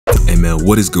man,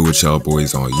 what is good with y'all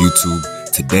boys on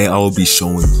YouTube? Today I will be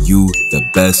showing you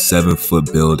the best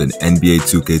 7-foot build in NBA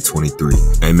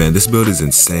 2K23. Hey man, this build is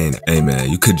insane. Hey man,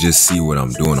 you could just see what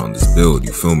I'm doing on this build,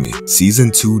 you feel me?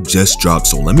 Season 2 just dropped,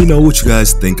 so let me know what you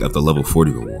guys think of the level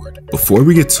 40 reward. Before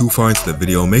we get too far into the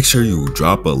video, make sure you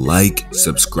drop a like,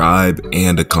 subscribe,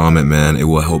 and a comment, man. It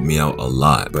will help me out a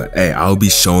lot. But hey, I'll be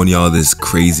showing y'all this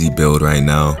crazy build right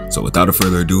now. So without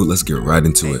further ado, let's get right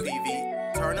into it.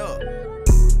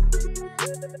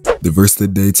 The verse of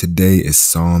the day today is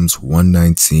Psalms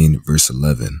 119 verse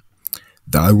 11.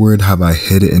 Thy word have I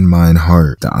hid in mine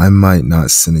heart, that I might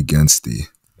not sin against thee.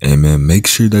 Amen. Make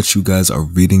sure that you guys are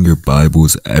reading your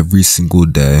Bibles every single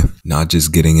day, not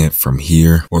just getting it from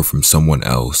here or from someone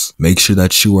else. Make sure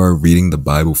that you are reading the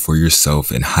Bible for yourself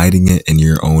and hiding it in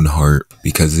your own heart,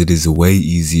 because it is way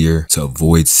easier to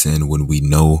avoid sin when we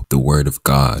know the word of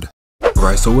God.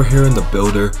 Alright, so we're here in the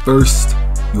builder. First,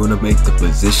 you want to make the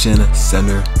position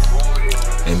center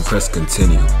and press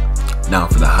continue. Now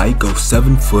for the height, go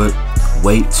 7 foot,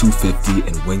 weight 250,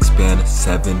 and wingspan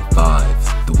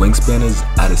 7'5". The wingspan is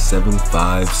at a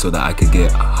 7'5" so that I could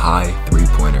get a high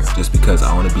 3-pointer, just because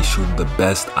I want to be shooting the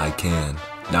best I can.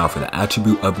 Now for the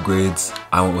attribute upgrades,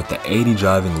 I went with the 80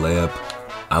 driving layup.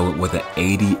 I went with an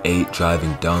 88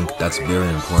 driving dunk. That's very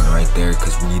important right there,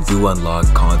 because when you do unlock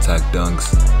contact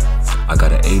dunks, I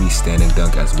got an 80 standing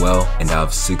dunk as well, and I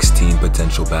have 16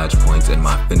 potential badge points in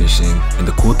my finishing. And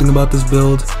the cool thing about this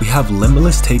build, we have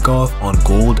limitless takeoff on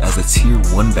gold as a tier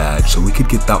 1 badge, so we could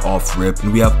get that off rip,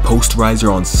 and we have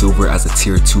posterizer on silver as a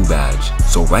tier 2 badge.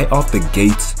 So right off the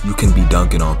gates, you can be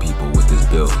dunking on people with this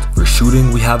build. For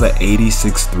shooting, we have an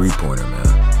 86 3-pointer,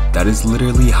 man. That is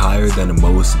literally higher than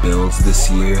most builds this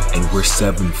year, and we're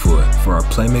 7 foot. For our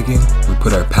playmaking, we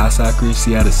put our pass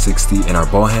accuracy at a 60 and our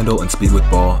ball handle and speed with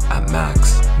ball at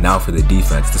max. Now for the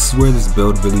defense, this is where this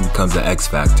build really becomes an X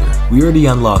factor. We already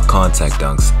unlocked contact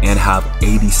dunks and have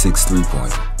 86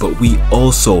 3-pointer, but we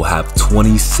also have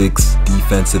 26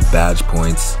 defensive badge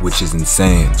points, which is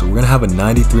insane. So we're gonna have a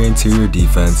 93 interior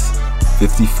defense,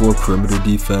 54 perimeter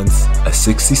defense, a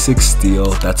 66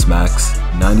 steal, that's max,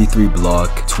 93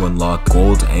 block to unlock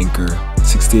gold anchor,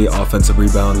 68 offensive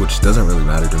rebound, which doesn't really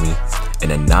matter to me,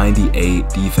 and a 98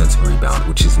 defensive rebound,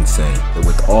 which is insane. But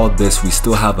with all this, we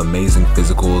still have amazing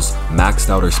physicals, maxed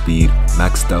out our speed,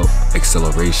 maxed out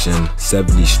acceleration,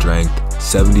 70 strength,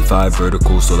 75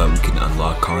 vertical so that we can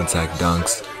unlock contact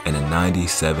dunks, and a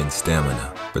 97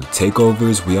 stamina. For the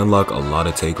takeovers, we unlock a lot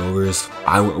of takeovers.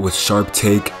 I went with sharp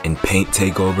take and paint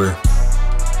takeover.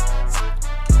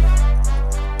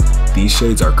 These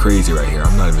shades are crazy right here,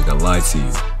 I'm not even gonna lie to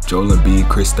you. Joel Embiid,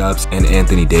 Kristaps, and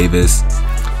Anthony Davis.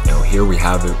 And here we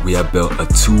have it, we have built a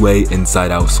 2-way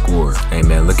inside out score. Hey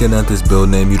man, looking at this build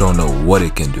name, you don't know what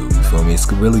it can do, you feel me?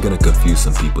 It's really gonna confuse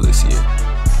some people this year.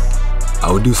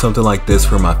 I would do something like this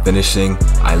for my finishing.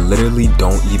 I literally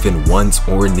don't even want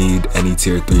or need any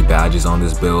tier 3 badges on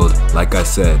this build. Like I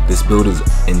said, this build is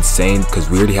insane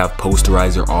because we already have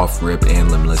posterizer off rip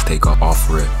and limitless takeoff off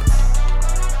rip.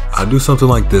 I'll do something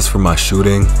like this for my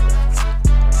shooting,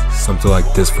 something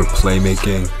like this for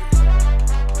playmaking,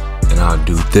 and I'll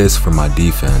do this for my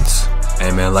defense. Hey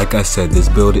man, like I said, this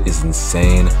build is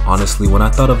insane. Honestly, when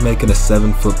I thought of making a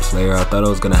 7-foot player, I thought I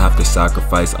was gonna have to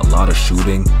sacrifice a lot of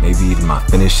shooting, maybe even my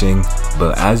finishing.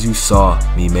 But as you saw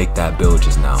me make that build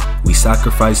just now, we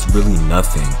sacrificed really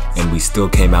nothing, and we still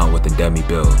came out with a demi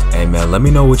build. Hey man, let me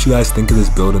know what you guys think of this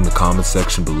build in the comment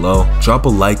section below. Drop a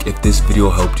like if this video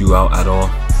helped you out at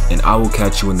all, and I will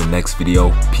catch you in the next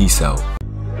video. Peace out.